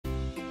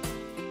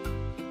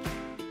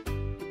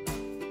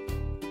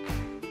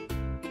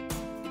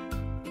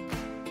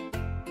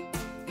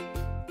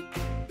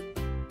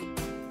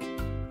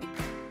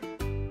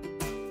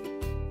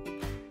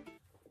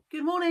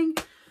Good morning,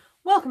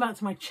 welcome back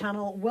to my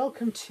channel.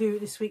 Welcome to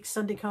this week's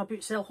Sunday car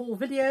boot sale haul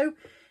video.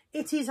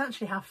 It is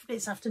actually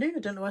it's afternoon. I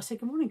don't know why I say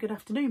good morning, good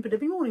afternoon, but it'll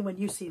be morning when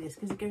you see this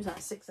because it goes out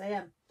at 6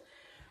 AM.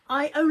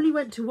 I only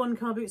went to one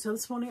car boot sale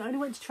this morning. I only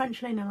went to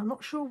Trench Lane, and I'm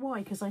not sure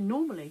why, because I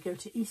normally go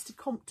to East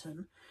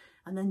Compton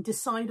and then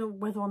decide on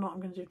whether or not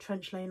I'm going to do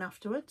Trench Lane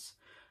afterwards.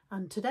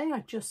 And today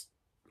I just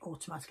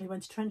automatically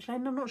went to Trench Lane,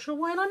 and I'm not sure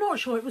why, and I'm not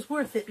sure it was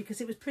worth it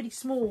because it was pretty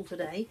small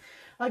today.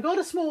 I got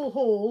a small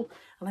haul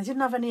and I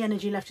didn't have any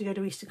energy left to go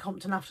to East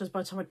Compton afterwards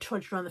by the time I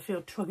trudged around the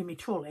field tugging my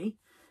trolley.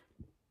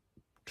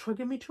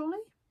 Tugging my trolley?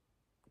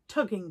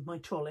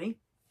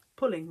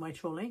 Pulling my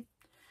trolley.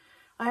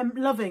 I am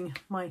loving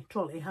my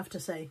trolley, I have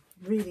to say.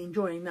 Really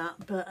enjoying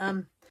that, but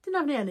didn't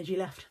have any energy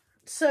left.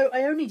 So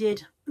I only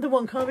did the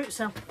one car boot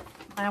sale.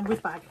 I am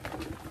with bag.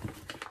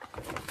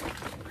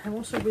 I'm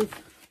also with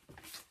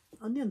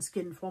onion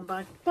skin for one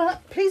bag.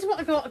 But please what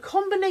I got, a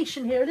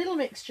combination here, a little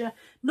mixture,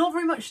 not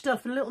very much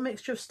stuff, but a little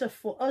mixture of stuff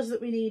for us that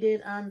we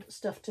needed and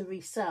stuff to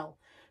resell.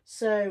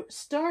 So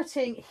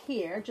starting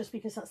here, just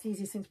because that's the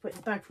easiest thing to put in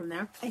the bag from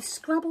there, a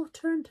Scrabble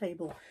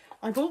turntable.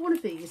 I bought one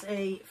of these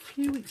a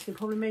few weeks ago,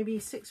 probably maybe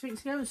 6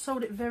 weeks ago, and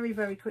sold it very,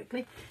 very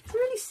quickly. It's a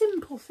really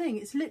simple thing.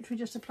 It's literally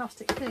just a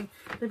plastic thing.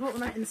 They brought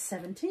them out in the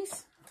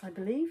 70s, I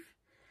believe.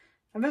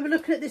 I remember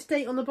looking at this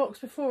date on the box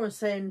before and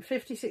saying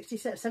 50, 60,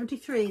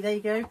 73. There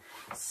you go.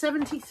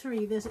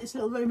 73. There's its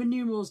little Roman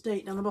numerals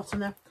date down the bottom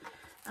there.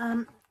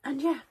 And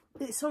yeah,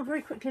 it sold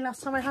very quickly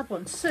last time I had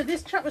one. So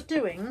this chap was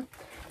doing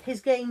his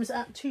games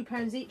at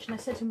 £2 each, and I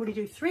said to him, would he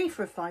do 3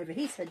 for a £5?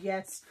 He said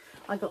yes.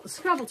 I got the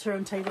Scrabble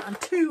turntable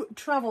and 2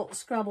 travel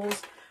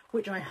Scrabbles,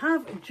 which I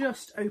have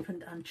just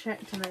opened and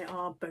checked, and they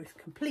are both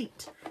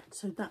complete.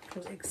 So that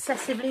was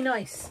excessively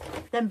nice.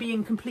 Them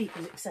being complete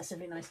was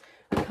excessively nice.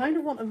 I kind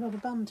of want a rubber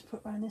band to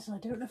put around this, and I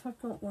don't know if I've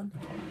got one,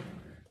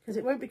 because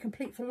it won't be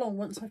complete for long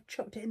once I've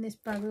chucked it in this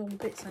bag with all the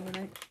bits hanging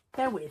out.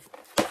 Bear with.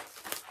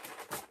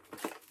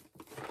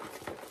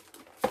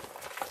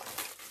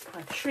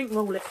 I shrink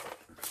roll it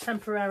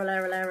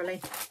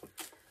temporarily,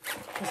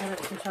 because I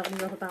don't seem to have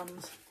any rubber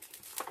bands.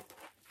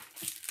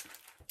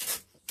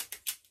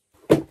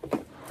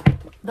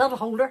 That'll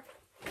hold her.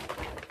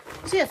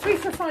 So yeah, 3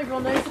 for a £5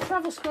 on those. The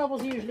travel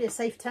Scrabble's usually a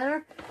safe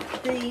tenner.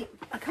 I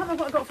can't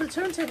remember what I got for the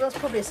turntable. That's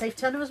probably a safe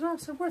tenner as well.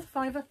 So worth a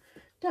 £5.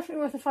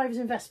 Definitely worth a £5's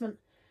investment.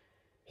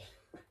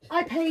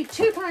 I paid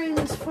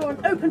 £2 for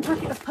an open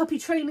packet of puppy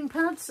trailing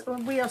pads.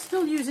 We are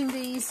still using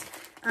these,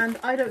 and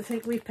I don't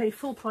think we've paid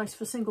full price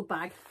for a single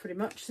bag pretty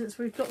much since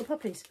we've got the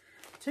puppies.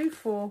 2,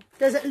 4.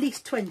 There's at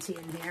least 20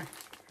 in here.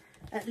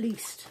 At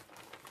least.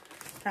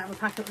 Out of a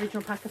pack,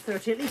 original pack of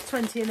 30. At least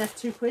 20 in there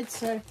for £2.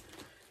 So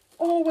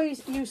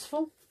always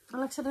useful.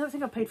 And like I said, I don't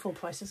think I paid full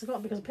prices. I got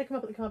them because I pick them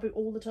up at the car boot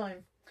all the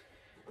time.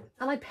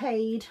 And I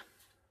paid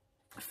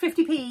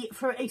 50p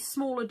for a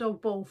smaller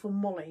dog bowl for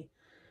Molly.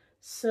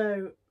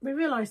 So we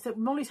realised that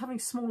Molly's having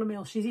smaller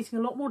meals. She's eating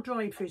a lot more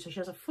dried food. So she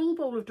has a full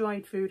bowl of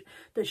dried food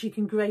that she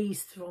can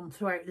graze from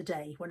throughout the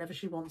day whenever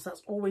she wants.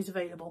 That's always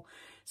available.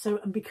 So,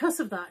 and because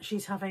of that,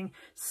 she's having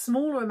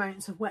smaller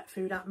amounts of wet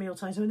food at meal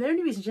times. I mean, the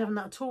only reason she's having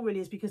that at all really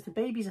is because the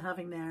babies are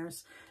having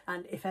theirs.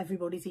 And if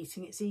everybody's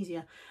eating, it's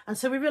easier. And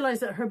so we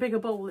realised that her bigger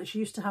bowl that she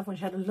used to have when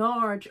she had a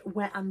large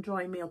wet and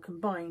dry meal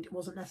combined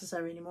wasn't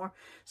necessary anymore.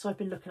 So I've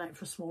been looking out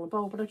for a smaller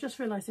bowl. But I just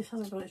realised this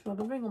hasn't got its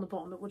rubber ring on the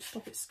bottom that would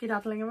stop it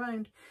skedaddling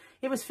around.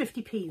 It was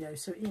 50p though,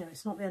 so you know,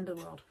 it's not the end of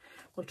the world.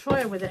 We'll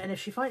try her with it, and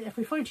if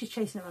we find she's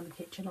chasing it around the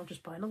kitchen, I'll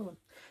just buy another one.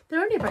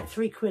 They're only about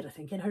 £3, I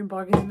think, in Home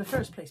Bargains in the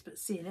first place, but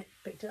seeing it,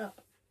 picked it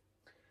up.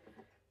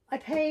 I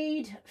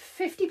paid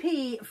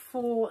 50p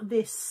for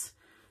this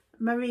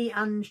Marie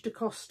Ange da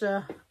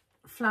Costa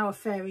Flower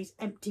Fairies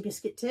empty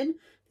biscuit tin.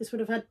 This would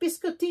have had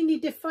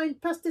biscottini di fine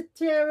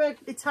pastiera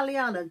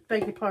italiana,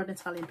 beg your pardon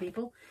Italian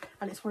people,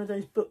 and it's one of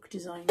those book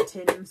design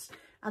tins,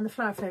 and the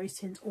Flower Fairies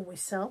tins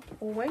always sell,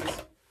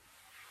 always.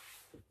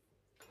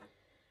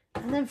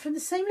 And then from the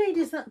same lady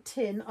as that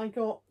tin, I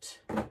got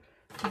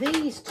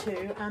these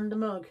 2 and a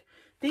mug.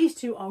 These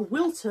 2 are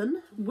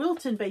Wilton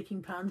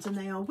baking pans, and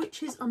they are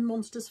Witches and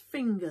Monsters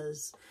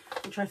Fingers,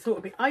 which I thought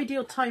would be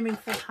ideal timing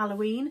for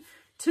Halloween.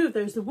 2 of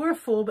those. There were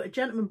 4, but a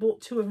gentleman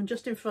bought 2 of them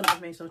just in front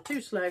of me, so I was too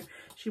slow.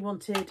 She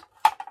wanted,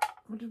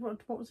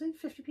 what was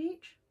it, 50p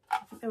each? I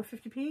think they were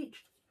 50p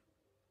each.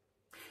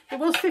 It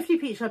was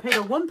 50p each. I paid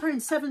her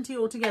 £1.70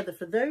 altogether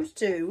for those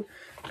 2,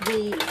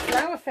 the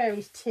Flower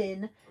Fairies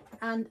tin,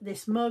 and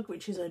this mug,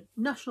 which is a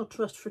National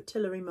Trust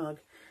Fritillary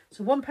mug.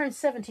 So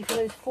 £1.70 for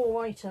those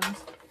 4 items.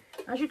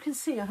 As you can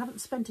see, I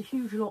haven't spent a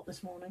huge lot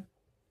this morning.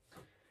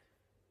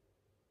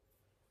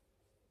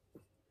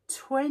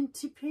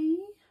 20p?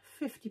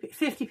 50p?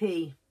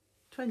 50p.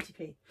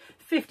 20p.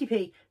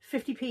 50p.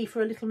 50p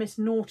for a Little Miss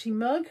Naughty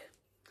mug.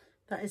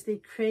 That is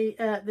the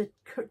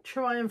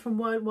Triumph from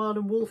Wild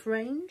and Wolf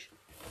range.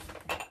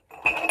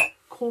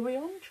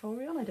 Chorion,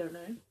 I don't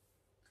know.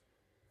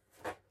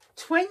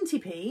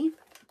 20p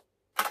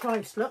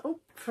price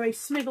for a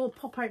Smiggle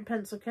pop-out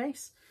pencil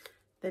case.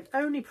 They've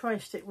only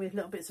priced it with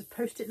little bits of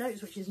post-it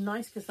notes, which is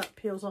nice because that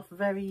peels off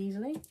very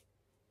easily.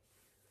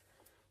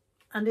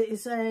 And it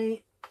is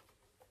a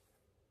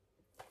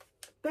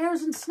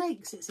bears and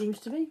snakes, it seems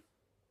to be.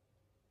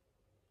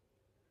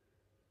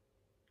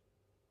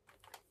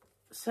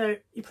 So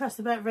you press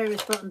the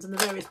various buttons and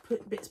the various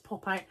bits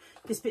pop out.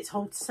 This bit's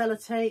holds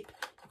sellotape.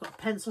 You've got a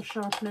pencil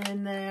sharpener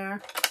in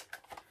there.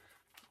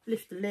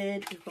 Lift the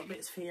lid. You've got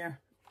bits for your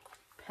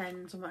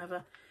pens and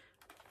whatever.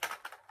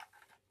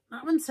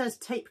 That one says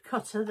tape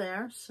cutter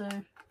there. So,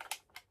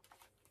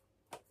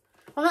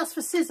 oh, that's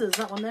for scissors.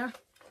 That one there.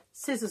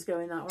 Scissors go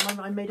in that one.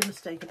 I made a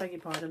mistake. I beg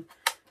your pardon.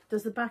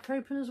 Does the back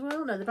open as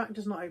well? No, the back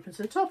does not open.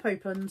 So the top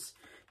opens.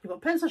 You've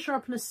got pencil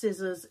sharpener,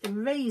 scissors.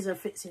 Eraser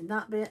fits in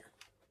that bit.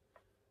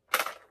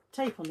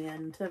 Tape on the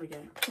end. There we go.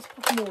 Just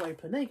pop them all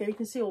open. There you go. You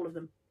can see all of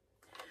them.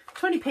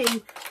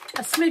 20p.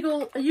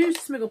 A used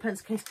Smiggle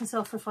pencil case can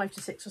sell for £5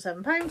 to £6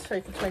 or £7.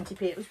 So for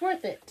 20p it was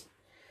worth it.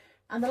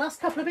 And the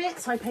last couple of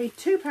bits, I paid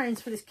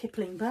 £2 for this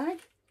Kipling bag.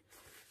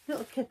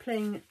 Little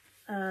Kipling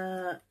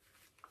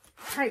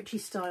pouchy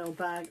style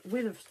bag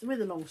with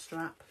a long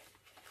strap.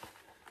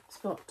 It's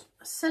got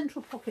a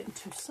central pocket and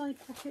 2 side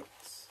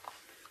pockets.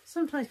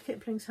 Sometimes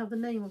Kiplings have the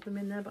name of them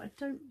in there, but I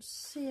don't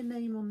see a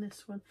name on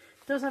this one.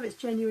 It does have its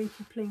genuine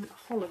Kipling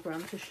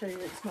hologram to show you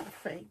that it's not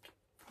fake.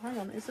 Hang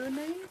on, is there a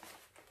name?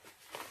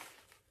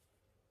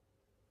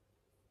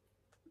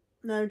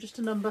 No, just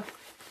a number.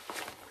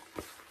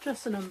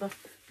 Just a number.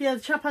 But yeah, the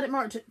chap had it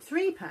marked at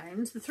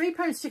 £3. The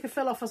 £3 sticker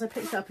fell off as I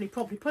picked it up, and he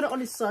promptly put it on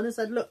his son and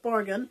said, look,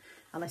 bargain.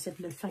 And I said,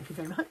 no, thank you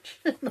very much.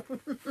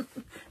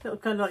 Little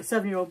kind of like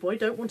 7-year-old boy.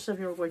 Don't want a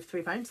 7-year-old boy for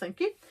 £3,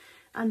 thank you.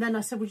 And then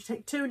I said, would you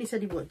take 2? And he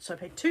said he would. So I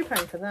paid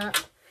 £2 for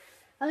that.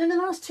 And then the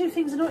last 2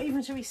 things are not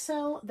even to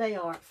resell. They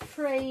are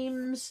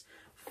frames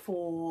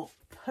for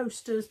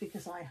posters,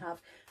 because I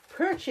have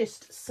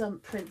purchased some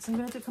prints. I'm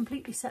going to do a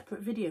completely separate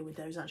video with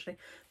those, actually.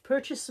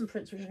 Purchased some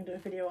prints, which I'm going to do a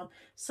video on.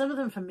 Some of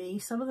them for me,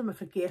 some of them are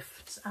for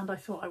gifts. And I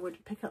thought I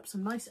would pick up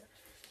some nice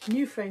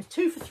new frames.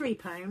 2 for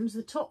 £3.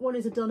 The top one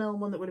is a Dunelm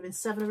one that would have been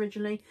 £7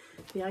 originally.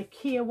 The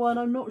IKEA one,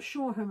 I'm not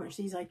sure how much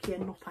these IKEA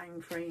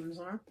Noppang frames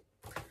are.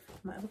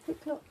 Might have a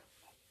quick look.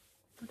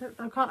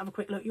 I can't have a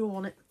quick look, you're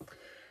on it.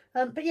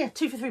 But yeah,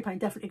 2 for £3,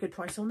 definitely a good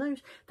price on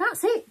those.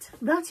 That's it.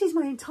 That is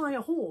my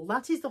entire haul.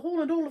 That is the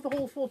haul and all of the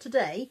haul for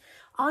today.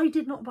 I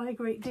did not buy a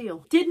great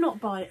deal. Did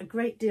not buy a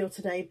great deal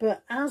today,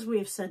 but as we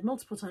have said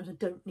multiple times, I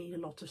don't need a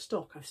lot of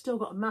stock. I've still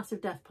got a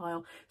massive death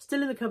pile,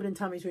 still in the cupboard in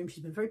Tammy's room.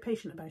 She's been very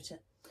patient about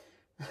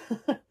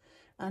it.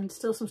 And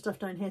still some stuff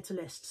down here to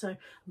list. So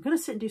I'm going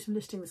to sit and do some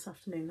listing this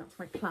afternoon. That's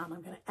my plan.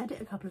 I'm going to edit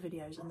a couple of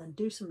videos and then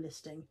do some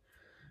listing.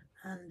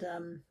 And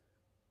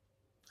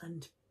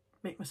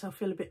make myself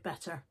feel a bit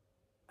better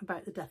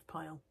about the death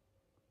pile.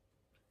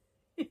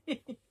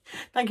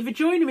 Thank you for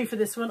joining me for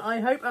this one. I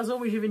hope, as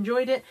always, you've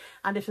enjoyed it.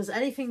 And if there's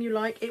anything you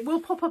like, it will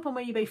pop up on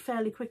my eBay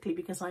fairly quickly,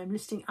 because I am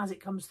listing as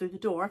it comes through the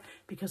door,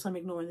 because I'm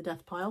ignoring the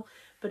death pile.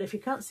 But if you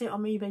can't see it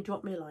on my eBay,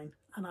 drop me a line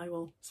and I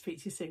will speak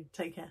to you soon.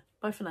 Take care.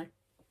 Bye for now.